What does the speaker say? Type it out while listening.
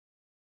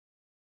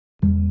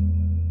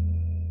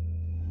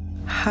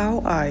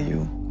How are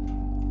you?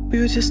 We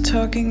were just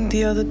talking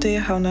the other day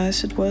how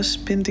nice it was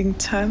spending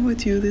time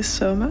with you this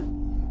summer.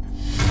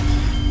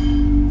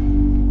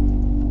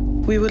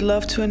 We would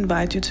love to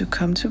invite you to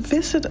come to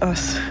visit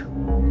us.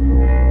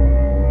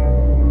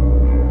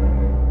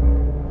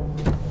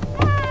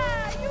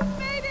 You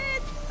made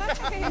it!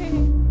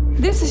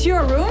 This is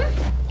your room?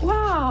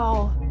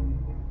 Wow.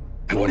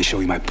 I want to show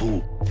you my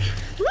pool.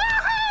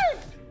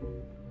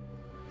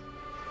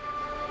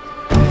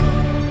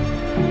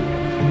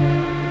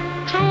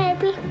 Hi,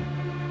 Abby.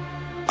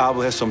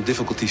 Abel has some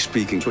difficulty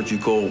speaking. It's what you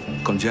call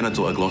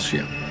congenital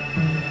aglossia.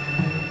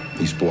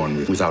 He's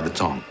born without a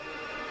tongue.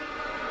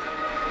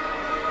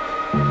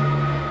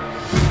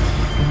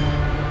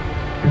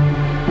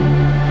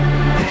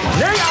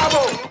 Hey,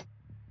 Abel!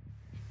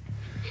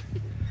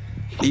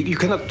 You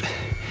cannot...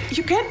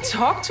 You can't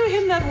talk to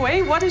him that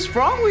way. What is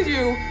wrong with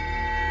you?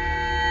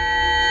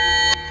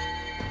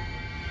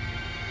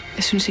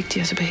 Jeg synes ikke, de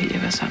er så behagelige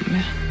at være sammen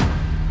med.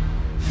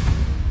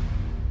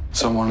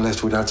 Someone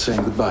left without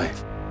saying goodbye.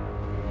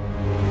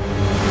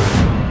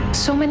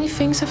 So many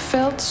things have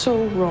felt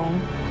so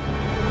wrong.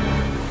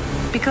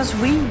 Because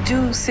we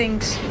do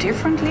things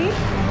differently.